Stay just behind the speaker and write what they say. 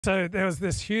So there was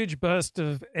this huge burst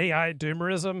of AI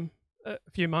doomerism a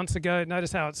few months ago.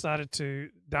 Notice how it started to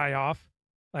die off.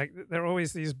 Like there are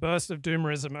always these bursts of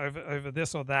doomerism over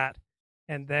this or that,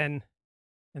 and then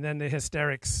the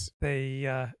hysterics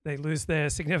they lose their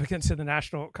significance in the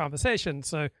national conversation.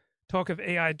 So talk of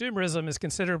AI doomerism is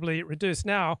considerably reduced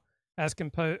now as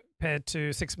compared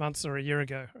to 6 months or a year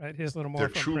ago. Right? Here's a little more. They're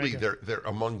truly they're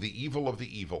among the evil of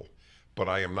the evil, but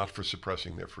I am not for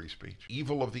suppressing their free speech.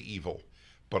 Evil of the evil,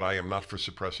 but I am not for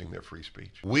suppressing their free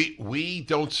speech. We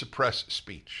don't suppress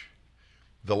speech.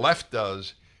 The left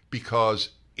does,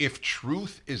 because if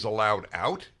truth is allowed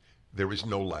out, there is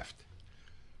no left.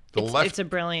 It's a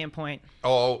brilliant point.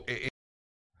 Oh,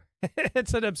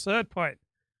 it's an absurd point.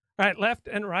 Right, left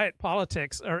and right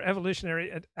politics are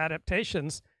evolutionary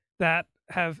adaptations that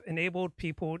have enabled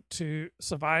people to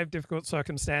survive difficult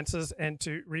circumstances and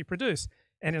to reproduce.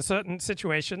 And in certain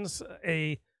situations,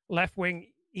 a left-wing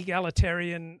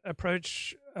egalitarian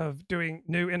approach of doing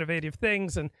new innovative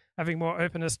things and having more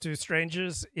openness to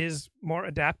strangers is more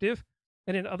adaptive.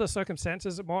 And in other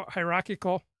circumstances, a more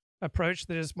hierarchical approach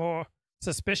that is more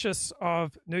suspicious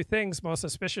of new things, more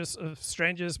suspicious of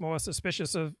strangers, more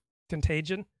suspicious of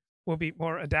contagion will be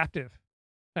more adaptive.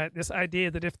 This idea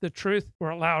that if the truth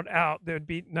were allowed out, there would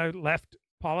be no left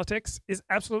politics is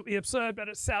absolutely absurd, but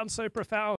it sounds so profound.